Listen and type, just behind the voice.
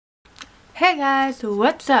Hey guys,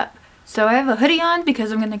 what's up? So I have a hoodie on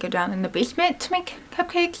because I'm gonna go down in the basement to make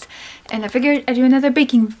cupcakes, and I figured I'd do another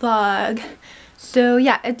baking vlog. So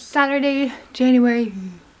yeah, it's Saturday, January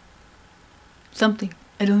something.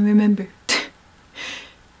 I don't remember.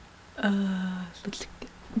 Let's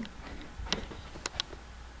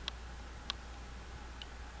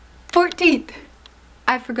 14th.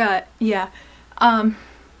 I forgot. Yeah. Yeah,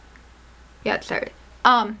 it started.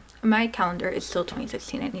 My calendar is still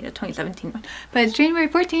 2016. I need a 2017 one. But it's January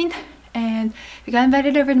 14th and we got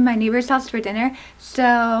invited over to my neighbor's house for dinner.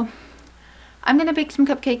 So I'm gonna bake some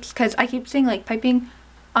cupcakes because I keep saying like piping.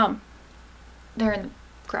 They're in the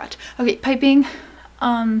garage. Okay, piping.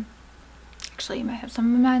 Actually, I might have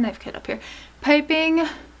some of my knife kit up here. Piping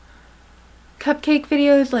cupcake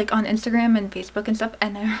videos like on Instagram and Facebook and stuff,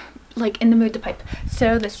 and I'm like in the mood to pipe.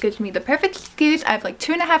 So this gives me the perfect excuse. I have like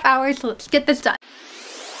 2.5 hours, so let's get this done.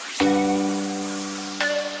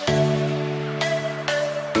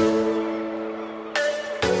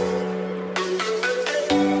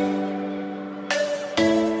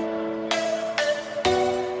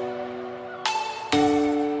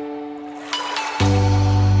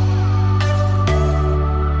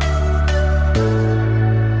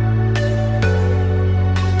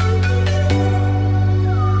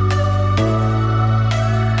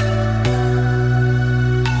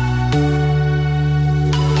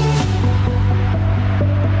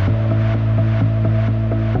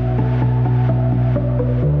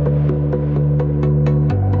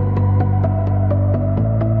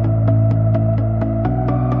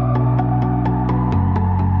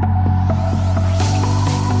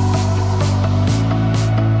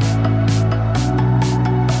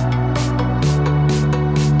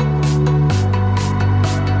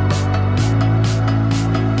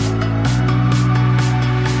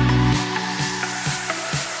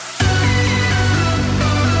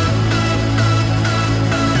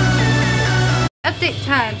 Update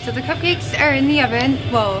time. So the cupcakes are in the oven.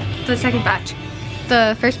 Well, the second batch.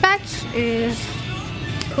 The first batch is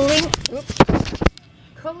cooling. Oops.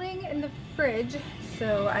 Cooling in the fridge,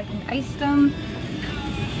 so I can ice them.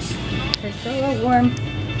 They're so warm.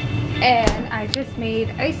 And I just made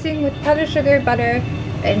icing with powdered sugar, butter,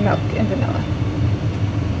 and milk and vanilla.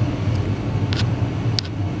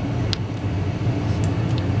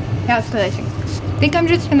 Yeah, it's good icing. I think I'm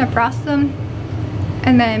just gonna frost them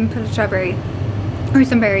and then put a strawberry or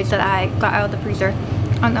some berries that I got out of the freezer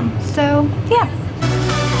on them. So yeah.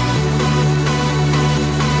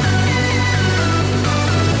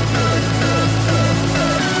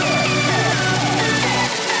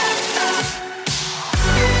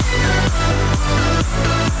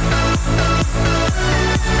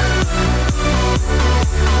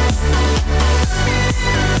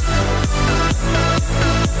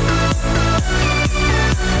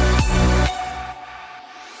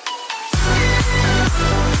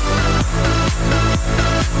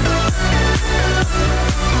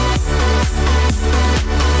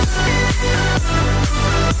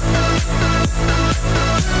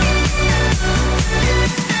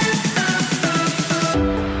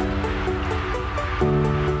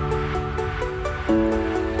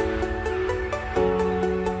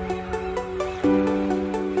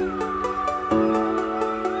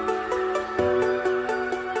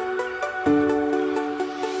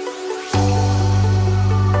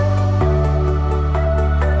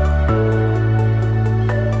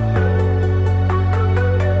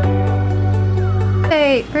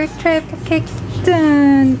 First tray of cupcakes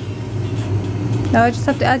done. Now I just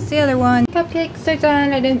have to add the other one. Cupcakes are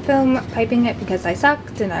done. I didn't film piping it because I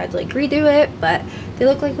sucked and I'd like redo it, but they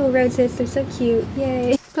look like little roses. They're so cute.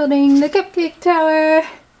 Yay. Building the cupcake tower.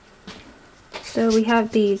 So we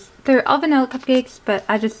have these. They're all vanilla cupcakes, but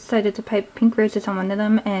I just decided to pipe pink roses on one of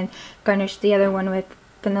them and garnish the other one with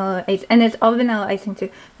vanilla ice. And it's all vanilla icing too.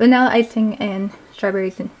 Vanilla icing and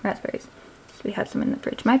strawberries and raspberries. So we have some in the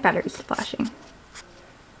fridge. My battery's flashing.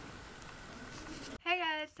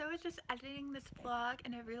 So I was just editing this vlog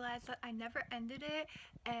and I realized that I never ended it,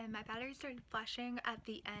 and my battery started flashing at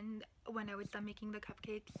the end when I was done making the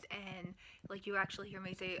cupcakes, and like you actually hear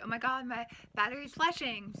me say, oh my god, my battery's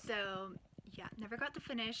flashing. So yeah, never got to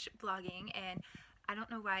finish vlogging, and I don't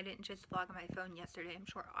know why I didn't just vlog on my phone yesterday. I'm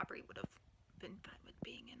sure Aubrey would have been fine with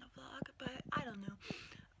being in a vlog, but I don't know.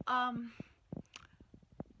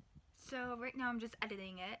 So right now I'm just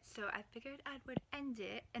editing it, so I figured I would end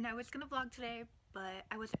it, and I was gonna vlog today, but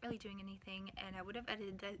I wasn't really doing anything, and I would have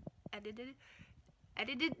edited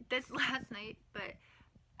this last night, but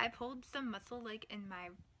I pulled some muscle like in my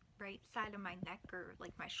right side of my neck, or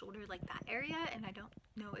like my shoulder, like that area, and I don't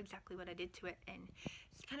know exactly what I did to it, and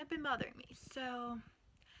it's kind of been bothering me. So,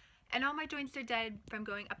 and and all my joints are dead from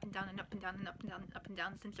going up and down and up and down and up and down and up and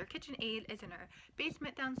down, since our KitchenAid is in our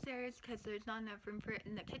basement downstairs because there's not enough room for it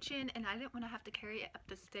in the kitchen, and I didn't want to have to carry it up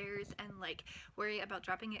the stairs and like worry about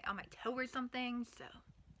dropping it on my toe or something. So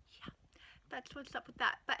yeah, that's what's up with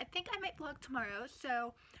that. But I think I might vlog tomorrow,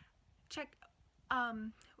 so check,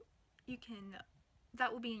 you can,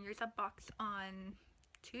 that will be in your sub box on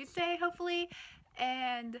Tuesday hopefully.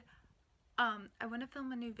 And I want to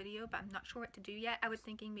film a new video, but I'm not sure what to do yet. I was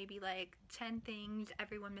thinking maybe like 10 things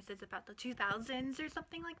everyone misses about the 2000s or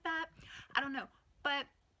something like that. I don't know, but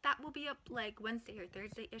that will be up like Wednesday or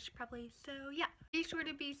Thursday-ish probably. So yeah, be sure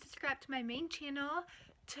to be subscribed to my main channel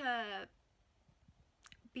to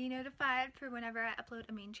be notified for whenever I upload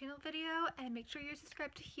a main channel video, and make sure you're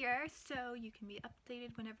subscribed to here so you can be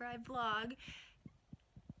updated whenever I vlog.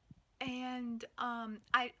 And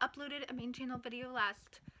I uploaded a main channel video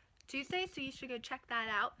last Tuesday, so you should go check that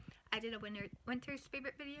out. I did a winter's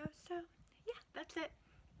favorite video, so yeah, that's it.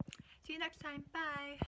 See you next time. Bye.